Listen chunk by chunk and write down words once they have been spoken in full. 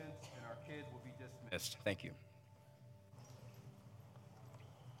dismissed. Thank you.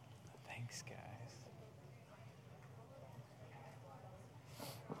 Thanks, guys.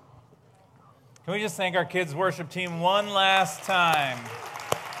 Can we just thank our kids' worship team one last time?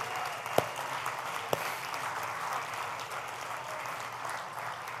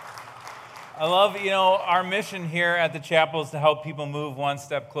 I love, our mission here at the chapel is to help people move one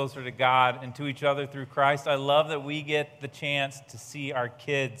step closer to God and to each other through Christ. I love that we get the chance to see our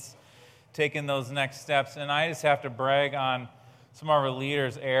kids taking those next steps. And I just have to brag on some of our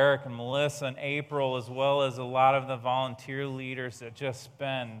leaders, Eric and Melissa and April, as well as a lot of the volunteer leaders that just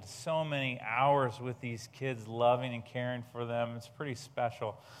spend so many hours with these kids, loving and caring for them. It's pretty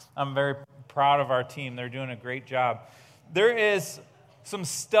special. I'm very proud of our team. They're doing a great job. There is some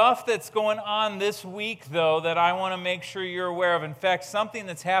stuff that's going on this week, though, that I want to make sure you're aware of. In fact, something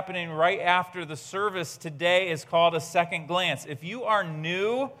that's happening right after the service today is called a second glance. If you are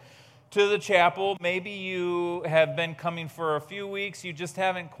new to the chapel, maybe you have been coming for a few weeks, you just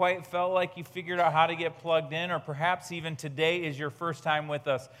haven't quite felt like you figured out how to get plugged in, or perhaps even today is your first time with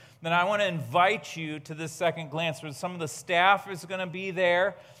us, then I want to invite you to this second glance where some of the staff is going to be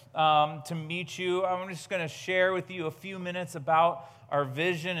there to meet you. I'm just going to share with you a few minutes about our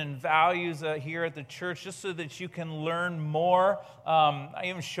vision and values here at the church, just so that you can learn more. I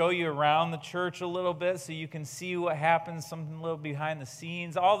even show you around the church a little bit so you can see what happens, something a little behind the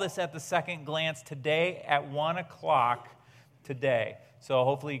scenes. All this at the second glance today at 1 o'clock today. So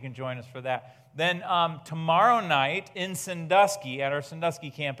hopefully you can join us for that. Then tomorrow night in Sandusky, at our Sandusky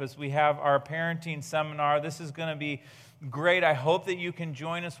campus, we have our parenting seminar. This is going to be great. I hope that you can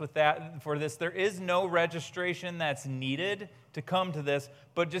join us with that for this. There is no registration that's needed to come to this,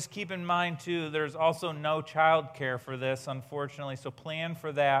 but just keep in mind, too, there's also no child care for this, unfortunately, so plan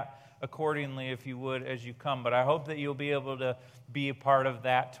for that accordingly, if you would, as you come. But I hope that you'll be able to be a part of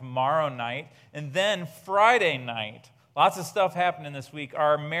that tomorrow night. And then Friday night, lots of stuff happening this week.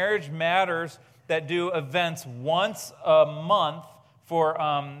 Our Marriage Matters that do events once a month for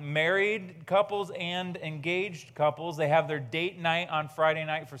married couples and engaged couples. They have their date night on Friday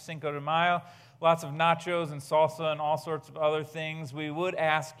night for Cinco de Mayo. Lots of nachos and salsa and all sorts of other things. We would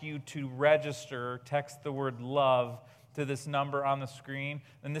ask you to register, text the word love to this number on the screen.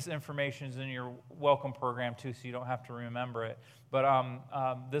 And this information is in your welcome program too, so you don't have to remember it. But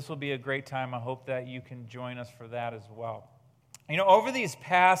this will be a great time. I hope that you can join us for that as well. Over these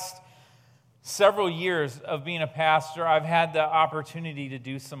past several years of being a pastor, I've had the opportunity to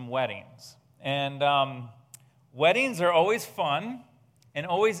do some weddings. And weddings are always fun and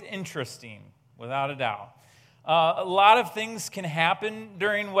always interesting, without a doubt. A lot of things can happen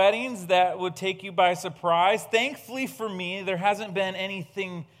during weddings that would take you by surprise. Thankfully for me, there hasn't been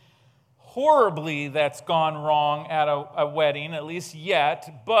anything horribly that's gone wrong at a wedding, at least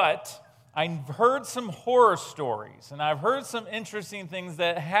yet, but I've heard some horror stories, and I've heard some interesting things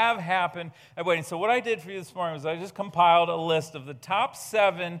that have happened at weddings. So what I did for you this morning was I just compiled a list of the top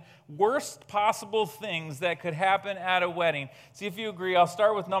 7 worst possible things that could happen at a wedding. See if you agree. I'll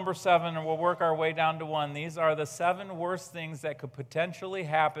start with number 7, and we'll work our way down to 1. These are the 7 worst things that could potentially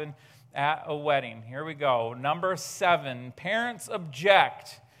happen at a wedding. Here we go. Number 7, parents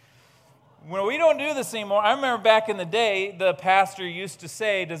object. When we don't do this anymore, I remember back in the day, the pastor used to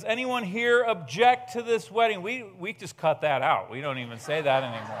say, does anyone here object to this wedding? We just cut that out. We don't even say that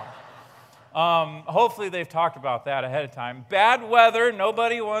anymore. Hopefully they've talked about that ahead of time. Bad weather,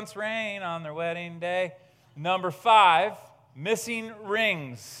 nobody wants rain on their wedding day. Number 5, missing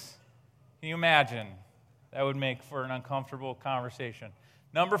rings. Can you imagine? That would make for an uncomfortable conversation.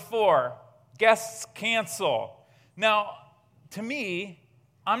 Number 4, guests cancel. Now, to me,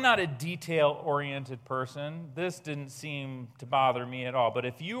 I'm not a detail-oriented person. This didn't seem to bother me at all. But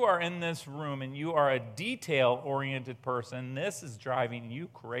if you are in this room and you are a detail-oriented person, this is driving you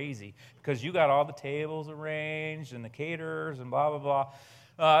crazy because you got all the tables arranged and the caterers and blah, blah,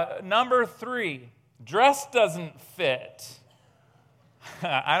 blah. Number 3, dress doesn't fit.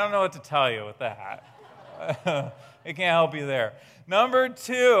 I don't know what to tell you with that. It can't help you there. Number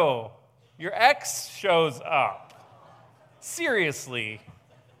 2, your ex shows up. Seriously.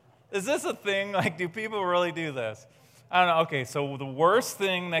 Is this a thing? Like, do people really do this? I don't know. Okay, so the worst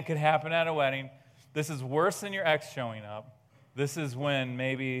thing that could happen at a wedding, this is worse than your ex showing up. This is when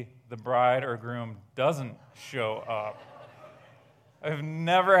maybe the bride or groom doesn't show up. I've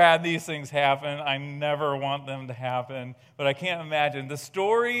never had these things happen. I never want them to happen, but I can't imagine. The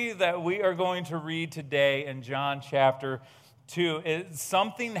story that we are going to read today in John chapter 2,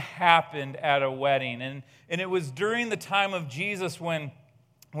 something happened at a wedding, and it was during the time of Jesus when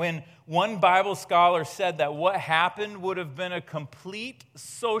when one Bible scholar said that what happened would have been a complete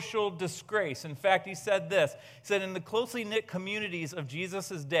social disgrace. In fact, he said this. He said, in the closely knit communities of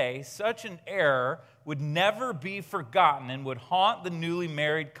Jesus' day, such an error would never be forgotten and would haunt the newly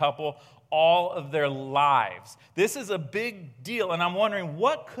married couple all of their lives. This is a big deal, and I'm wondering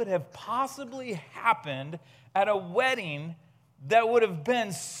what could have possibly happened at a wedding that would have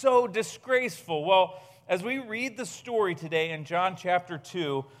been so disgraceful. Well, as we read the story today in John chapter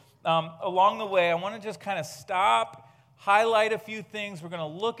 2, along the way, I want to just kind of stop, highlight a few things. We're going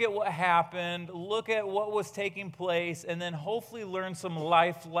to look at what happened, look at what was taking place, and then hopefully learn some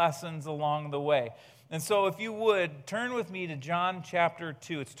life lessons along the way. And so if you would, turn with me to John chapter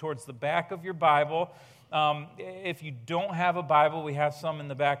 2. It's towards the back of your Bible. If you don't have a Bible, we have some in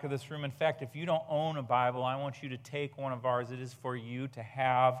the back of this room. In fact, if you don't own a Bible, I want you to take one of ours. It is for you to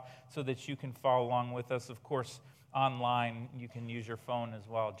have so that you can follow along with us. Of course, online, you can use your phone as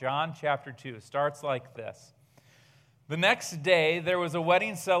well. John chapter 2 starts like this. The next day, there was a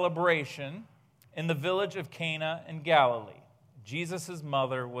wedding celebration in the village of Cana in Galilee. Jesus'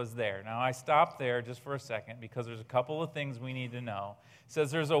 mother was there. Now, I stopped there just for a second because there's a couple of things we need to know. It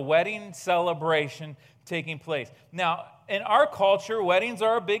says there's a wedding celebration taking place. Now, in our culture, weddings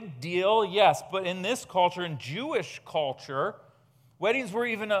are a big deal, yes, but in this culture, in Jewish culture, weddings were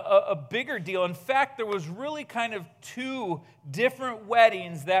even a bigger deal. In fact, there was really kind of two different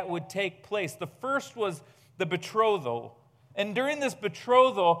weddings that would take place. The first was the betrothal. And during this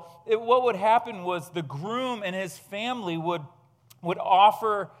betrothal, what would happen was the groom and his family would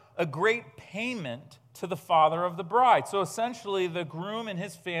offer a great payment to the father of the bride. So essentially, the groom and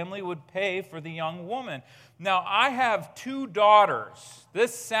his family would pay for the young woman. Now, I have 2 daughters.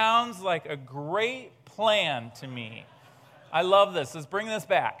 This sounds like a great plan to me. I love this. Let's bring this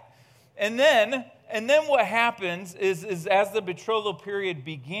back. And then what happens is as the betrothal period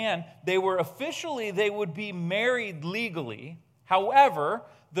began, they would be married legally. However,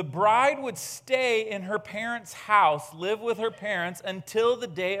 the bride would stay in her parents' house, live with her parents until the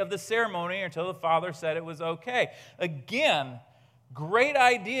day of the ceremony, until the father said it was okay. Again, great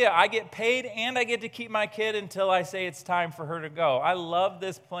idea. I get paid and I get to keep my kid until I say it's time for her to go. I love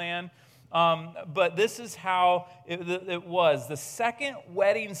this plan, but this is how it was. The second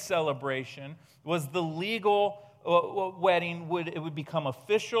wedding celebration was the legal wedding. It would become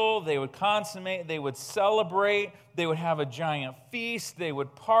official. They would consummate. They would celebrate. They would have a giant feast. They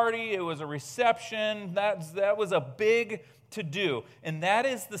would party. It was a reception. That was a big to-do. And that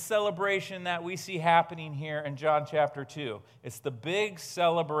is the celebration that we see happening here in John chapter 2. It's the big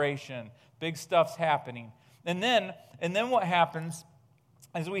celebration. Big stuff's happening. And then what happens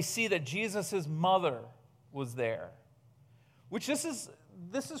is we see that Jesus' mother was there, which this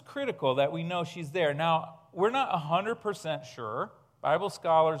is critical that we know she's there. Now, we're not 100% sure. Bible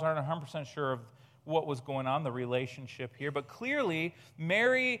scholars aren't 100% sure of what was going on, the relationship here. But clearly,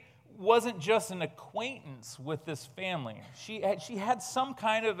 Mary wasn't just an acquaintance with this family. She had some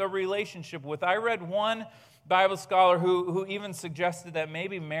kind of a relationship with. I read one Bible scholar who even suggested that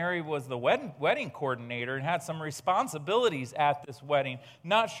maybe Mary was the wedding coordinator and had some responsibilities at this wedding.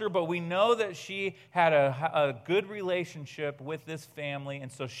 Not sure, but we know that she had a good relationship with this family,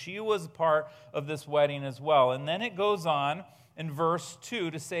 and so she was part of this wedding as well. And then it goes on in verse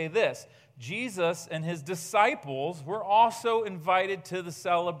 2 to say this: Jesus and his disciples were also invited to the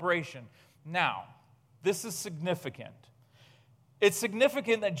celebration. Now, this is significant. It's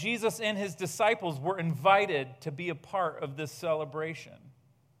significant that Jesus and his disciples were invited to be a part of this celebration.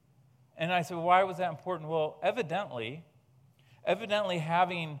 And I said, why was that important? Well, evidently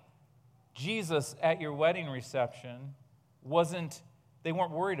having Jesus at your wedding reception they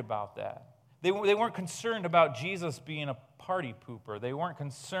weren't worried about that. They weren't concerned about Jesus being a party pooper. They weren't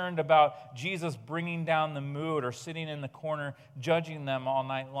concerned about Jesus bringing down the mood or sitting in the corner judging them all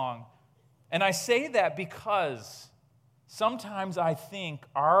night long. And I say that because sometimes I think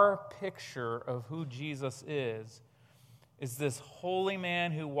our picture of who Jesus is this holy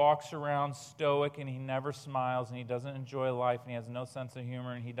man who walks around stoic and he never smiles and he doesn't enjoy life and he has no sense of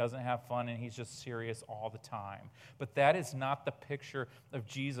humor and he doesn't have fun and he's just serious all the time. But that is not the picture of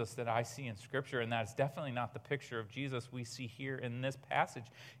Jesus that I see in Scripture, and that is definitely not the picture of Jesus we see here in this passage.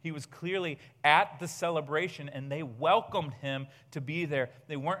 He was clearly at the celebration and they welcomed him to be there.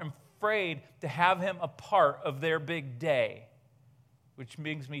 They weren't afraid to have him a part of their big day, which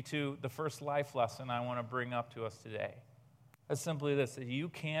brings me to the first life lesson I want to bring up to us today. It's simply this: that you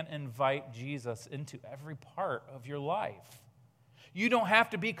can invite Jesus into every part of your life. You don't have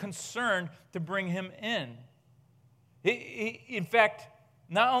to be concerned to bring him in. In fact,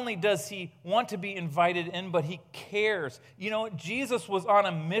 Not only does he want to be invited in, but he cares. You know, Jesus was on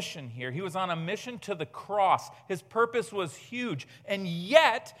a mission here. He was on a mission to the cross. His purpose was huge. And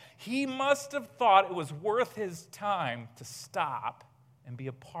yet, he must have thought it was worth his time to stop and be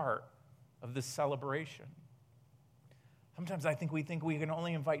a part of this celebration. Sometimes we think we can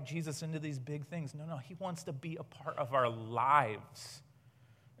only invite Jesus into these big things. No, he wants to be a part of our lives.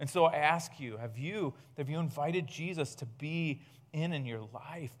 And so I ask you, have you invited Jesus to be in your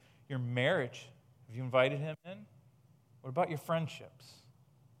life, your marriage? Have you invited him in? What about your friendships?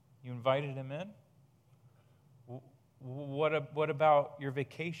 You invited him in? What about your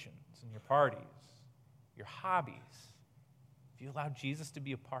vacations and your parties, your hobbies? Have you allowed Jesus to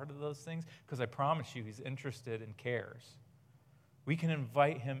be a part of those things? Because I promise you, he's interested and cares. We can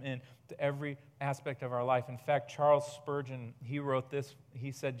invite him in to every aspect of our life. In fact, Charles Spurgeon, he wrote this.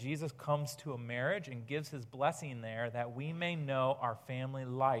 He said, Jesus comes to a marriage and gives his blessing there that we may know our family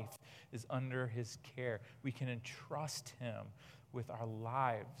life is under his care. We can entrust him with our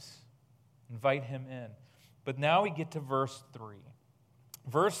lives. Invite him in. But now we get to verse 3.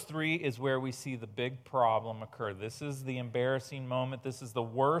 Verse 3 is where we see the big problem occur. This is the embarrassing moment. This is the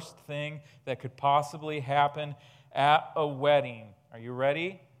worst thing that could possibly happen at a wedding. Are you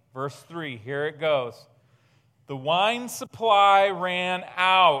ready? Verse 3, here it goes. The wine supply ran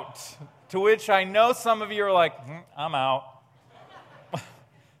out, to which I know some of you are like, I'm out.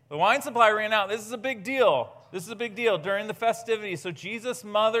 The wine supply ran out. This is a big deal. This is a big deal during the festivities. So Jesus'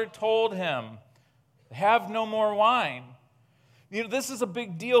 mother told him, have no more wine. You know, this is a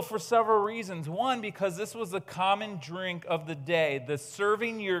big deal for several reasons. One, because this was a common drink of the day. The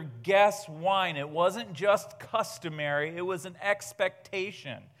serving your guests wine, it wasn't just customary, it was an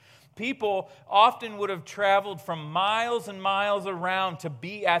expectation. People often would have traveled from miles and miles around to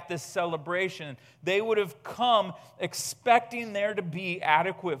be at this celebration. They would have come expecting there to be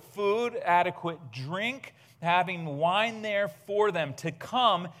adequate food, adequate drink, having wine there for them. To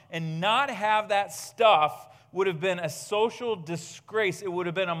come and not have that stuff would have been a social disgrace. It would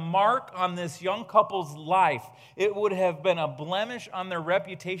have been a mark on this young couple's life. It would have been a blemish on their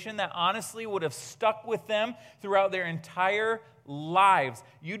reputation that honestly would have stuck with them throughout their entire lives.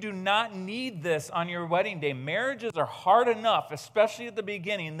 You do not need this on your wedding day. Marriages are hard enough, especially at the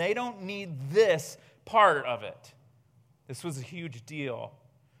beginning. They don't need this part of it. This was a huge deal.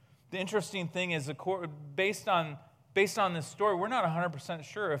 The interesting thing is, based on this story, we're not 100%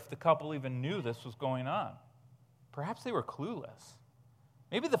 sure if the couple even knew this was going on. Perhaps they were clueless.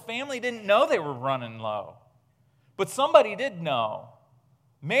 Maybe the family didn't know they were running low. But somebody did know.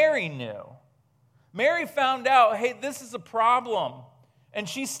 Mary knew. Mary found out, hey, this is a problem. And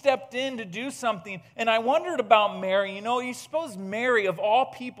she stepped in to do something. And I wondered about Mary. You know, you suppose Mary, of all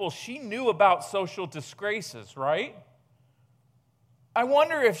people, she knew about social disgraces, right? I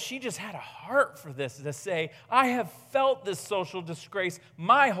wonder if she just had a heart for this, to say, I have felt this social disgrace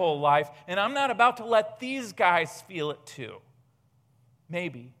my whole life, and I'm not about to let these guys feel it too.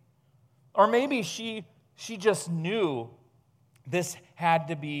 Maybe. Or maybe she just knew this had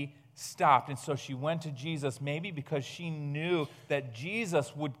to be stopped, and so she went to Jesus, maybe because she knew that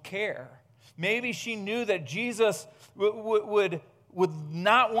Jesus would care. Maybe she knew that Jesus would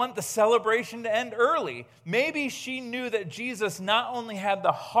not want the celebration to end early. Maybe she knew that Jesus not only had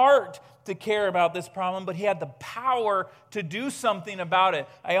the heart to care about this problem, but he had the power to do something about it.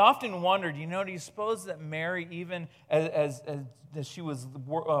 I often wondered, do you suppose that Mary, even as she was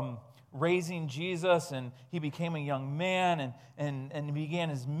raising Jesus and he became a young man and began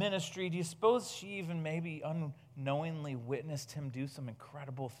his ministry, do you suppose she even maybe unknowingly witnessed him do some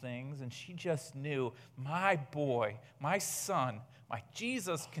incredible things? And she just knew, my boy, my son, my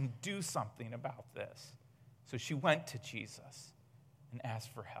Jesus can do something about this. So she went to Jesus and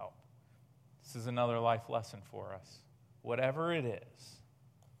asked for help. This is another life lesson for us. Whatever it is,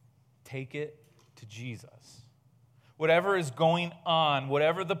 take it to Jesus. Whatever is going on,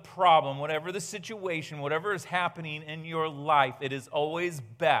 whatever the problem, whatever the situation, whatever is happening in your life, it is always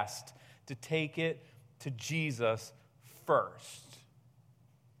best to take it to Jesus first.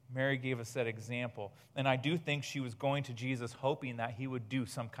 Mary gave us that example. And I do think she was going to Jesus hoping that he would do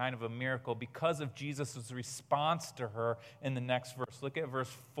some kind of a miracle because of Jesus' response to her in the next verse. Look at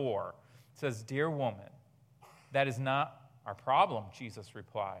verse 4. It says, "Dear woman, that is not our problem," Jesus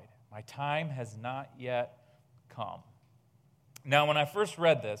replied. "My time has not yet come." Now, when I first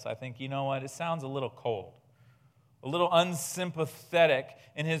read this, I think, you know what? It sounds a little cold, a little unsympathetic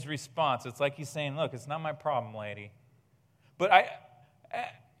in his response. It's like he's saying, look, it's not my problem, lady. But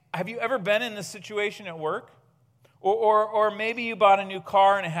have you ever been in this situation at work Or maybe you bought a new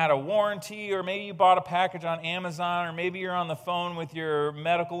car and it had a warranty, or maybe you bought a package on Amazon, or maybe you're on the phone with your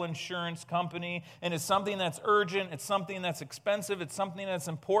medical insurance company, and it's something that's urgent, it's something that's expensive, it's something that's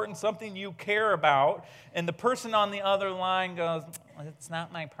important, something you care about, and the person on the other line goes, "It's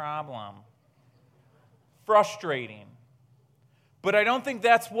not my problem." Frustrating. But I don't think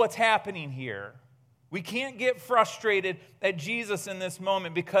that's what's happening here. We can't get frustrated at Jesus in this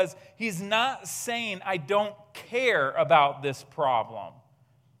moment because he's not saying, "I don't care about this problem."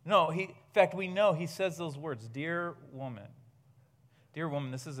 No, in fact, we know he says those words, "Dear woman." Dear woman,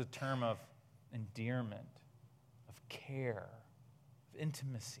 this is a term of endearment, of care, of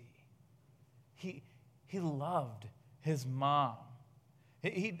intimacy. He loved his mom.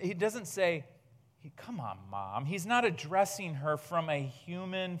 He doesn't say, "Come on, Mom." He's not addressing her from a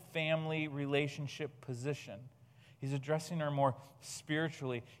human family relationship position. He's addressing her more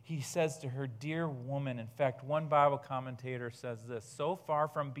spiritually. He says to her, "Dear woman." In fact, one Bible commentator says this: so far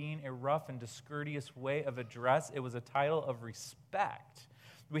from being a rough and discourteous way of address, it was a title of respect.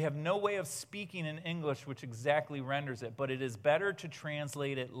 We have no way of speaking in English which exactly renders it, but it is better to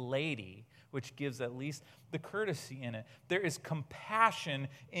translate it lady, which gives at least the courtesy in it. There is compassion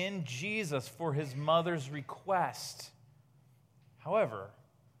in Jesus for his mother's request. However,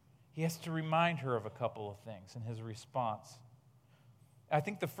 he has to remind her of a couple of things in his response. I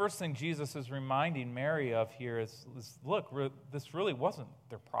think the first thing Jesus is reminding Mary of here is look, this really wasn't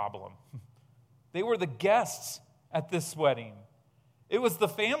their problem. They were the guests at this wedding. It was the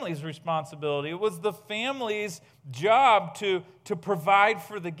family's responsibility. It was the family's job to provide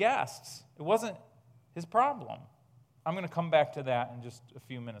for the guests. It wasn't his problem. I'm going to come back to that in just a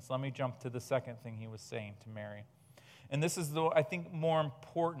few minutes. Let me jump to the second thing he was saying to Mary. And this is the, I think, more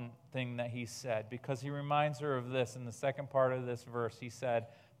important thing that he said, because he reminds her of this in the second part of this verse. He said,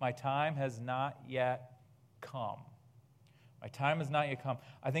 "My time has not yet come." My time has not yet come.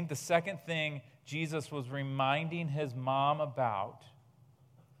 I think the second thing Jesus was reminding his mom about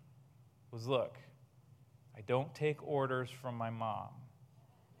was, look, I don't take orders from my mom.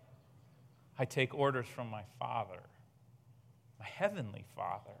 I take orders from my Father, my heavenly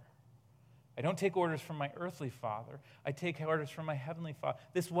Father. I don't take orders from my earthly father. I take orders from my heavenly Father.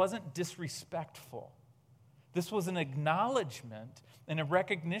 This wasn't disrespectful. This was an acknowledgement and a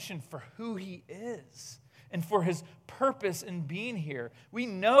recognition for who he is and for his purpose in being here. We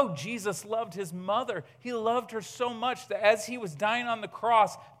know Jesus loved his mother. He loved her so much that as he was dying on the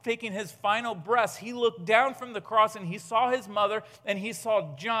cross, taking his final breaths, he looked down from the cross and he saw his mother and he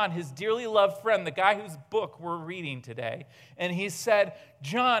saw John, his dearly loved friend, the guy whose book we're reading today. And he said,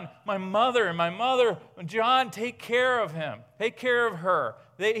 "John, my mother, John, take care of him. Take care of her."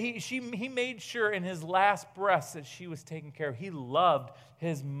 He made sure in his last breaths that she was taken care of. He loved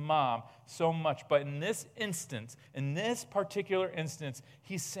his mom so much. But in this instance, in this particular instance,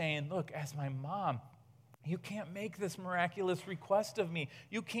 he's saying, look, as my mom, you can't make this miraculous request of me.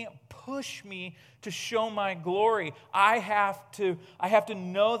 You can't push me to show my glory. I have to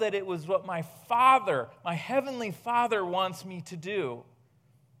know that it was what my Father, my heavenly Father, wants me to do.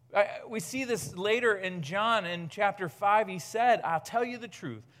 We see this later in John in chapter 5. He said, "I'll tell you the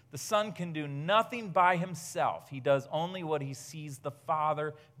truth. The Son can do nothing by himself. He does only what he sees the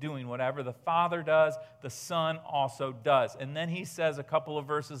Father doing. Whatever the Father does, the Son also does." And then he says a couple of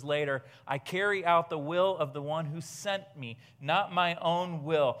verses later, "I carry out the will of the one who sent me, not my own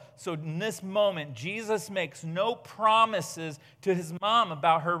will." So in this moment, Jesus makes no promises to his mom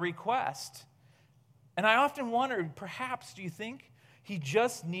about her request. And I often wondered, perhaps, do you think he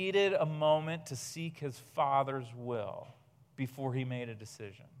just needed a moment to seek his Father's will before he made a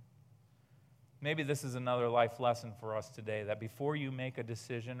decision? Maybe this is another life lesson for us today, that before you make a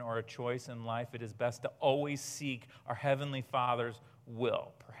decision or a choice in life, it is best to always seek our Heavenly Father's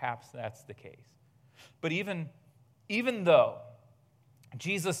will. Perhaps that's the case. But even though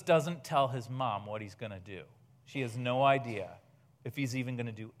Jesus doesn't tell his mom what he's going to do, she has no idea if he's even going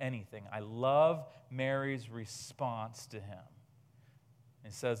to do anything. I love Mary's response to him.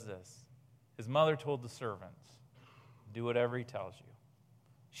 It says this: his mother told the servants, "Do whatever he tells you."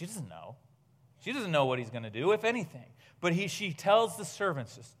 She doesn't know. She doesn't know what he's going to do, if anything. But she tells the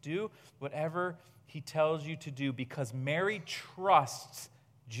servants, just do whatever he tells you to do, because Mary trusts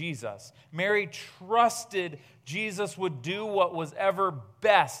Jesus. Mary trusted Jesus would do what was ever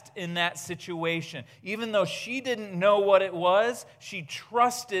best in that situation. Even though she didn't know what it was, she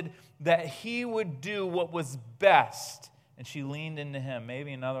trusted that he would do what was best. And she leaned into him.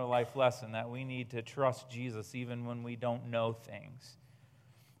 Maybe another life lesson, that we need to trust Jesus even when we don't know things.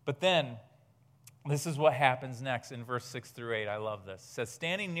 But then, This is what happens next in verse 6 through 8. I love this. It says,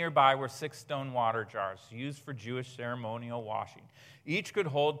 standing nearby were 6 stone water jars used for Jewish ceremonial washing. Each could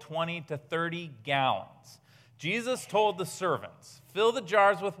hold 20 to 30 gallons. Jesus told the servants, fill the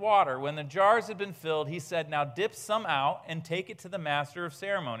jars with water. When the jars had been filled, he said, now dip some out and take it to the master of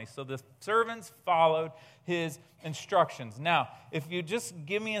ceremonies. So the servants followed his instructions. Now, if you just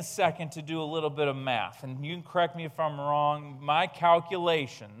give me a second to do a little bit of math, and you can correct me if I'm wrong, my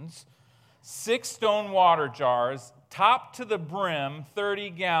calculations, 6 stone water jars, top to the brim,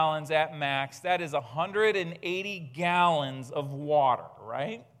 30 gallons at max, that is 180 gallons of water,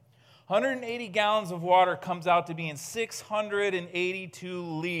 right? 180 gallons of water comes out to being 682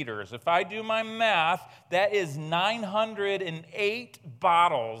 liters. If I do my math, that is 908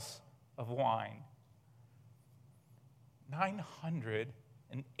 bottles of wine.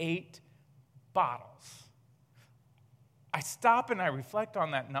 908 bottles. I stop and I reflect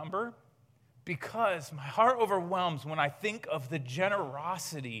on that number because my heart overwhelms when I think of the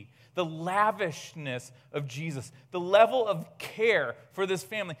generosity, the lavishness of Jesus, the level of care for this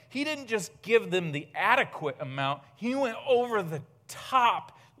family. He didn't just give them the adequate amount. He went over the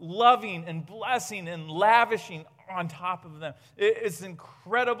top, loving and blessing and lavishing on top of them. It's an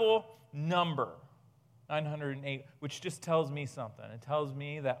incredible number, 908, which just tells me something. It tells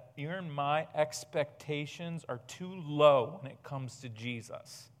me that even my expectations are too low when it comes to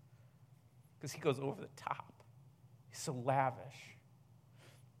Jesus, because he goes over the top. He's so lavish.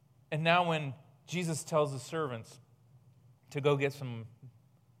 And now when Jesus tells the servants to go get some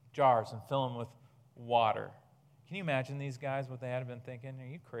jars and fill them with water, can you imagine these guys, what they had been thinking? Are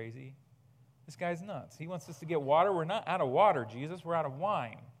you crazy? This guy's nuts. He wants us to get water. We're not out of water, Jesus. We're out of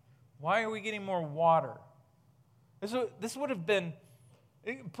wine. Why are we getting more water? This would have been,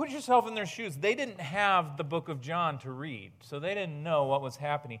 put yourself in their shoes. They didn't have the book of John to read, so they didn't know what was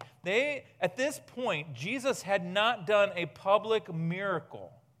happening. At this point, Jesus had not done a public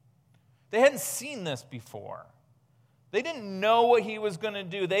miracle. They hadn't seen this before. They didn't know what he was going to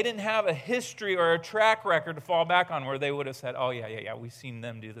do. They didn't have a history or a track record to fall back on where they would have said, oh, yeah, we've seen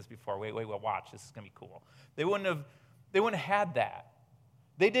them do this before. Wait, watch. This is going to be cool. They wouldn't have had that.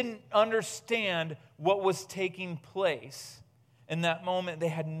 They didn't understand what was taking place. In that moment, they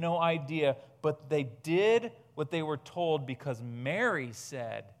had no idea, but they did what they were told because Mary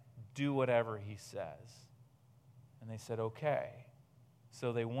said, do whatever he says. And they said, okay.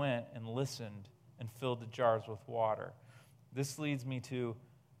 So they went and listened and filled the jars with water. This leads me to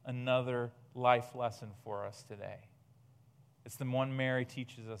another life lesson for us today. It's the one Mary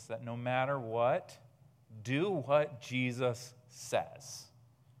teaches us, that no matter what, do what Jesus says.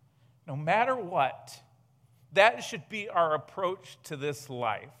 No matter what, that should be our approach to this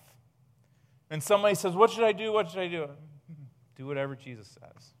life. And somebody says, what should I do? What should I do? Do whatever Jesus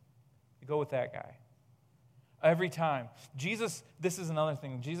says. You go with that guy. Every time. Jesus, this is another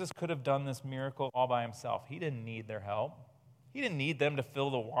thing. Jesus could have done this miracle all by himself. He didn't need their help. He didn't need them to fill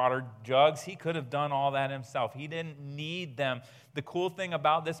the water jugs. He could have done all that himself. He didn't need them. The cool thing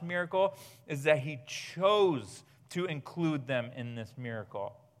about this miracle is that he chose to include them in this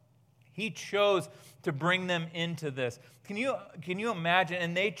miracle. He chose to bring them into this. Can you imagine?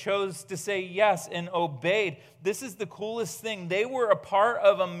 And they chose to say yes and obeyed. This is the coolest thing. They were a part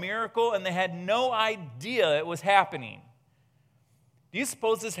of a miracle and they had no idea it was happening. Do you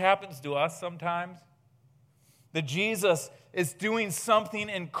suppose this happens to us sometimes? That Jesus is doing something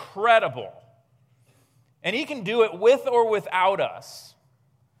incredible. And he can do it with or without us.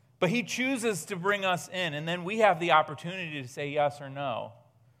 But he chooses to bring us in. And then we have the opportunity to say yes or no.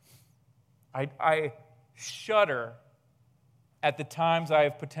 I shudder at the times I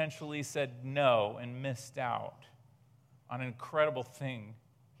have potentially said no and missed out on an incredible thing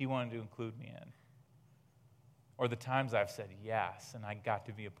he wanted to include me in. Or the times I've said yes and I got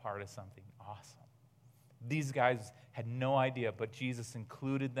to be a part of something awesome. These guys had no idea, but Jesus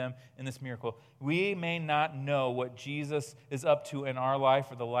included them in this miracle. We may not know what Jesus is up to in our life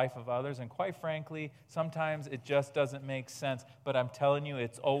or the life of others, and quite frankly, sometimes it just doesn't make sense. But I'm telling you,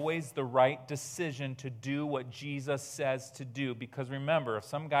 it's always the right decision to do what Jesus says to do. Because remember, if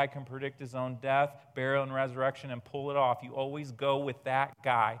some guy can predict his own death, burial, and resurrection and pull it off, you always go with that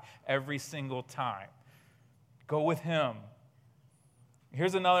guy every single time. Go with him.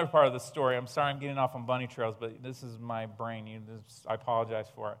 Here's another part of the story. I'm sorry I'm getting off on bunny trails, but this is my brain. I apologize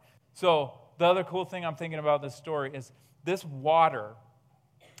for it. So the other cool thing I'm thinking about this story is this water.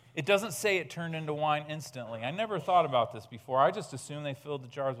 It doesn't say it turned into wine instantly. I never thought about this before. I just assumed they filled the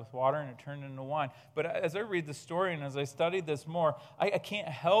jars with water and it turned into wine. But as I read the story and as I studied this more, I can't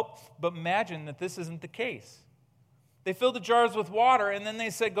help but imagine that this isn't the case. They filled the jars with water, and then they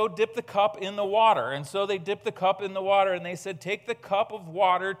said, go dip the cup in the water. And so they dipped the cup in the water, and they said, take the cup of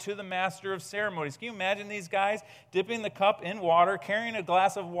water to the master of ceremonies. Can you imagine these guys dipping the cup in water, carrying a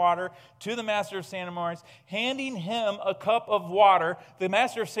glass of water to the master of ceremonies, handing him a cup of water, the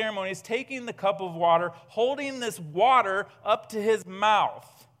master of ceremonies taking the cup of water, holding this water up to his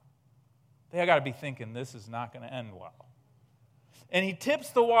mouth? They got to be thinking, this is not going to end well. And he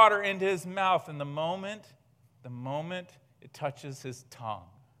tips the water into his mouth, and the moment it touches his tongue,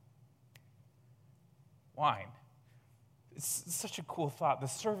 wine. It's such a cool thought. The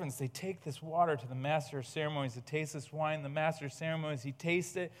servants, they take this water to the master of ceremonies to taste this wine. The master of ceremonies, he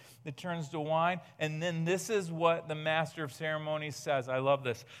tastes it. It turns to wine. And then this is what the master of ceremonies says. I love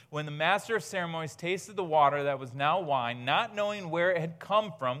this. When the master of ceremonies tasted the water that was now wine, not knowing where it had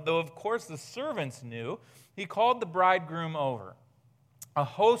come from, though of course the servants knew, he called the bridegroom over. A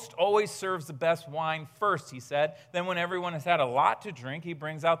host always serves the best wine first, he said. Then when everyone has had a lot to drink, he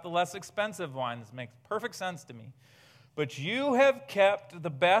brings out the less expensive wine. This makes perfect sense to me. But you have kept the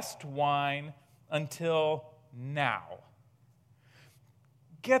best wine until now.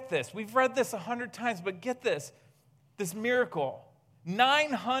 Get this. We've read this 100 times, but get this. This miracle.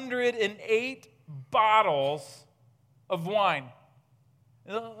 908 bottles of wine.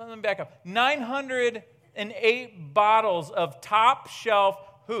 Let me back up. 908 bottles of top shelf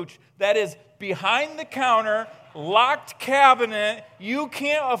hooch. That is behind the counter, locked cabinet. You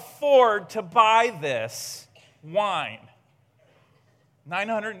can't afford to buy this wine.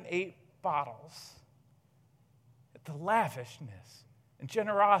 908 bottles. The lavishness and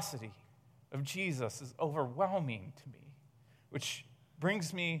generosity of Jesus is overwhelming to me, which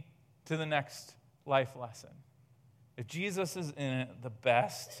brings me to the next life lesson. If Jesus is in it, the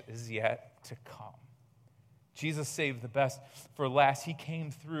best is yet to come. Jesus saved the best for last. He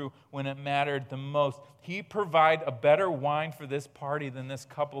came through when it mattered the most. He provided a better wine for this party than this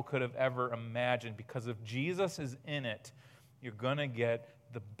couple could have ever imagined, because if Jesus is in it, you're going to get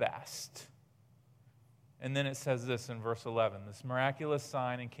the best. And then it says this in verse 11. This miraculous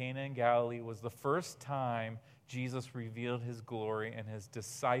sign in Cana in Galilee was the first time Jesus revealed his glory, and his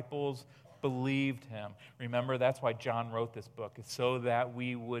disciples believed him. Remember, that's why John wrote this book, so that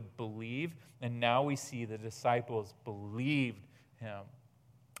we would believe. And now we see the disciples believed him.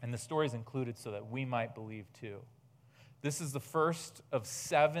 And the story is included so that we might believe too. This is the first of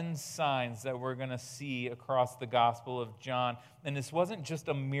 7 signs that we're going to see across the Gospel of John. And this wasn't just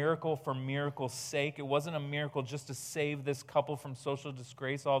a miracle for miracle's sake. It wasn't a miracle just to save this couple from social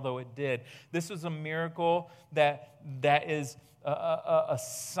disgrace, although it did. This was a miracle that is a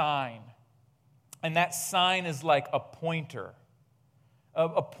sign. And that sign is like a pointer,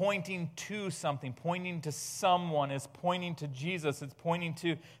 a pointing to something, pointing to someone. It's pointing to Jesus. It's pointing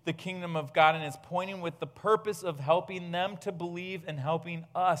to the kingdom of God, and it's pointing with the purpose of helping them to believe and helping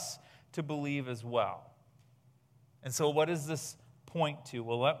us to believe as well. And so what does this point to?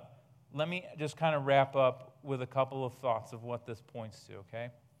 Well, let me just kind of wrap up with a couple of thoughts of what this points to, okay?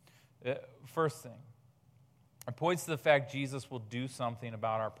 First thing. It points to the fact Jesus will do something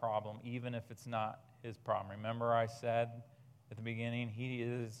about our problem, even if it's not his problem. Remember I said at the beginning,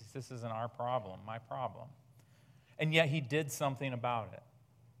 this isn't our problem, my problem. And yet he did something about it.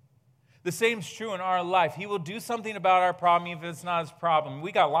 The same is true in our life. He will do something about our problem, even if it's not his problem.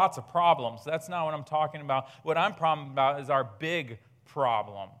 We got lots of problems. That's not what I'm talking about. What I'm talking about is our big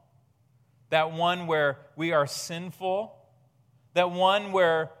problem. That one where we are sinful, that one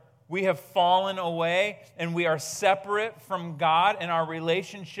where we have fallen away and we are separate from God, and our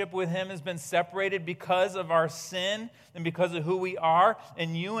relationship with him has been separated because of our sin and because of who we are.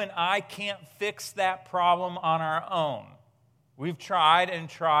 And you and I can't fix that problem on our own. We've tried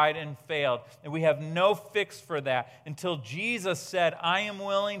and failed, and we have no fix for that until Jesus said, I am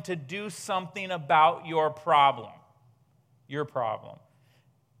willing to do something about your problem. Your problem.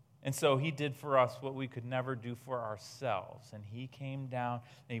 And so he did for us what we could never do for ourselves. And he came down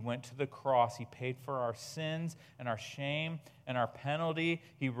and he went to the cross. He paid for our sins and our shame and our penalty.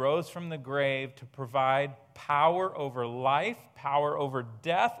 He rose from the grave to provide power over life, power over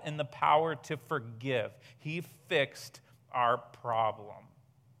death, and the power to forgive. He fixed our problem,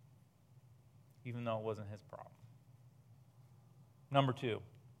 even though it wasn't his problem. Number 2,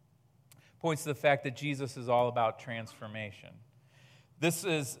 points to the fact that Jesus is all about transformation. This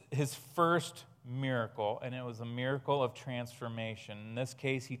is his first miracle, and it was a miracle of transformation. In this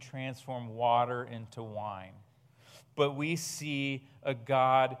case, he transformed water into wine. But we see a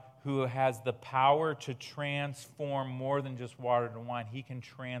God who has the power to transform more than just water to wine. He can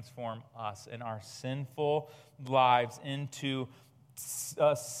transform us and our sinful lives into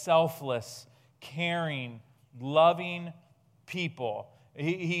selfless, caring, loving people.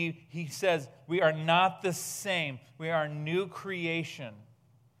 He says, we are not the same. We are a new creation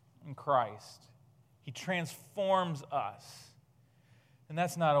in Christ. He transforms us. And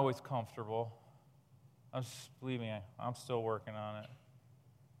that's not always comfortable. Believe me, I'm still working on it.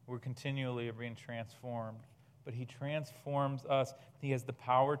 We're continually being transformed. But he transforms us. He has the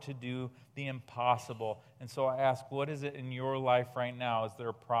power to do the impossible. And so I ask, what is it in your life right now? Is there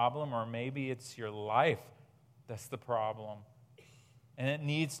a problem? Or maybe it's your life that's the problem. And it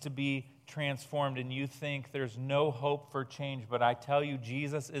needs to be transformed. And you think there's no hope for change. But I tell you,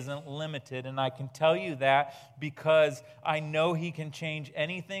 Jesus isn't limited. And I can tell you that because I know he can change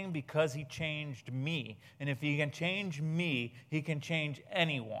anything because he changed me. And if he can change me, he can change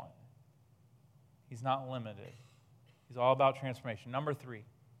anyone. He's not limited. He's all about transformation. Number 3,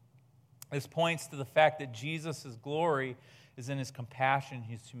 this points to the fact that Jesus' glory is in his compassion,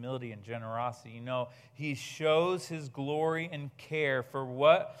 his humility, and generosity. You know, he shows his glory and care for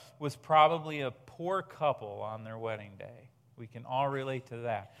what was probably a poor couple on their wedding day. We can all relate to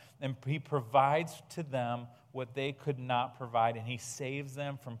that. And he provides to them what they could not provide, and he saves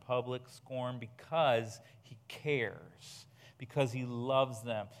them from public scorn because he cares. Because he loves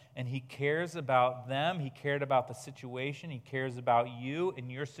them. And he cares about them. He cared about the situation. He cares about you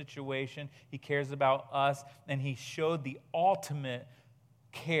and your situation. He cares about us. And he showed the ultimate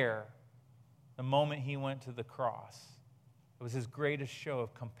care the moment he went to the cross. It was his greatest show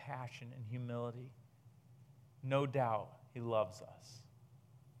of compassion and humility. No doubt he loves us.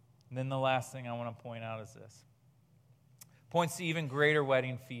 And then the last thing I want to point out is this. Points to even greater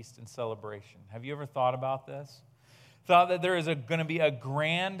wedding feast and celebration. Have you ever thought about this? Thought that there is going to be a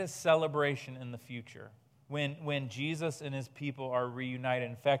grand celebration in the future when Jesus and his people are reunited.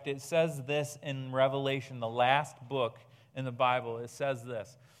 In fact, it says this in Revelation, the last book in the Bible. It says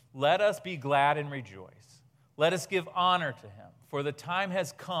this, "Let us be glad and rejoice. Let us give honor to him, for the time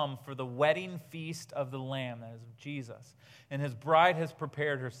has come for the wedding feast of the Lamb," that is of Jesus, "and his bride has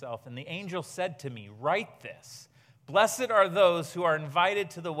prepared herself. And the angel said to me, write this, blessed are those who are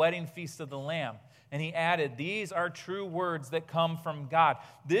invited to the wedding feast of the Lamb." And he added, "These are true words that come from God."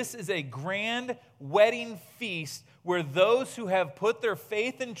 This is a grand wedding feast where those who have put their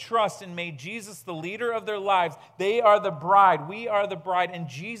faith and trust and made Jesus the leader of their lives, they are the bride. We are the bride. And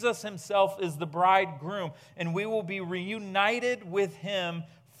Jesus himself is the bridegroom. And we will be reunited with him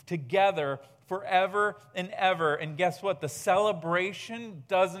together forever and ever. And guess what? The celebration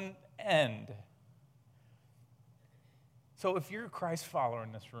doesn't end. So if you're a Christ follower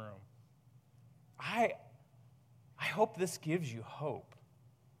in this room, I hope this gives you hope.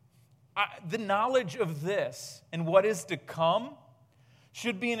 The knowledge of this and what is to come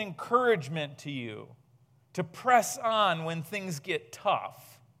should be an encouragement to you to press on when things get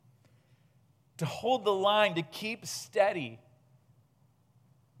tough, to hold the line, to keep steady.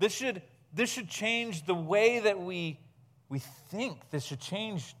 This should change the way that we think. This should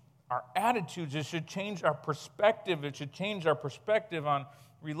change our attitudes. It should change our perspective. It should change our perspective on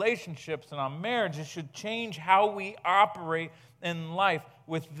relationships and on marriage. It should change how we operate in life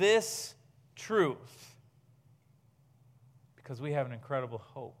with this truth. Because we have an incredible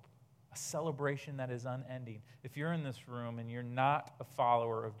hope, a celebration that is unending. If you're in this room and you're not a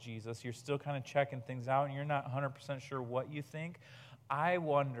follower of Jesus, you're still kind of checking things out and you're not 100% sure what you think, I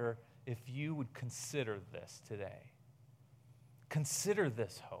wonder if you would consider this today. Consider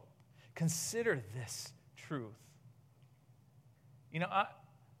this hope. Consider this truth. You know,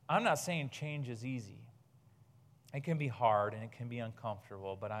 I'm not saying change is easy. It can be hard and it can be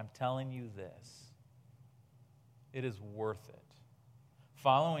uncomfortable, but I'm telling you this. It is worth it.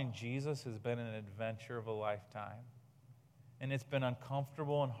 Following Jesus has been an adventure of a lifetime. And it's been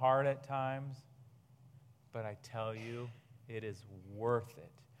uncomfortable and hard at times, but I tell you, it is worth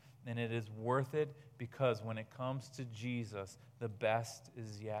it. And it is worth it because when it comes to Jesus, the best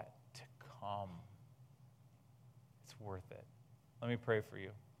is yet to come. It's worth it. Let me pray for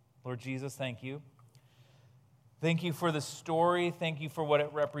you. Lord Jesus, thank you. Thank you for the story. Thank you for what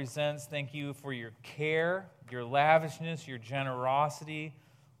it represents. Thank you for your care, your lavishness, your generosity,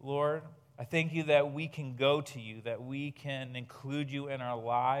 Lord. I thank you that we can go to you, that we can include you in our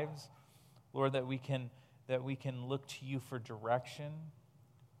lives. Lord, that we can look to you for direction.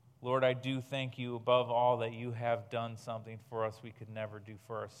 Lord, I do thank you above all that you have done something for us we could never do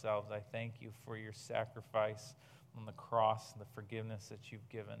for ourselves. I thank you for your sacrifice on the cross and the forgiveness that you've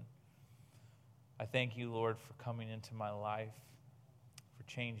given. I thank you, Lord, for coming into my life, for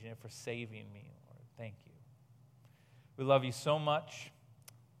changing it, for saving me, Lord. Thank you. We love you so much.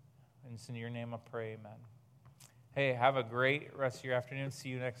 And it's in your name I pray, amen. Hey, have a great rest of your afternoon. See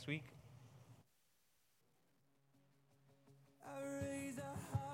you next week.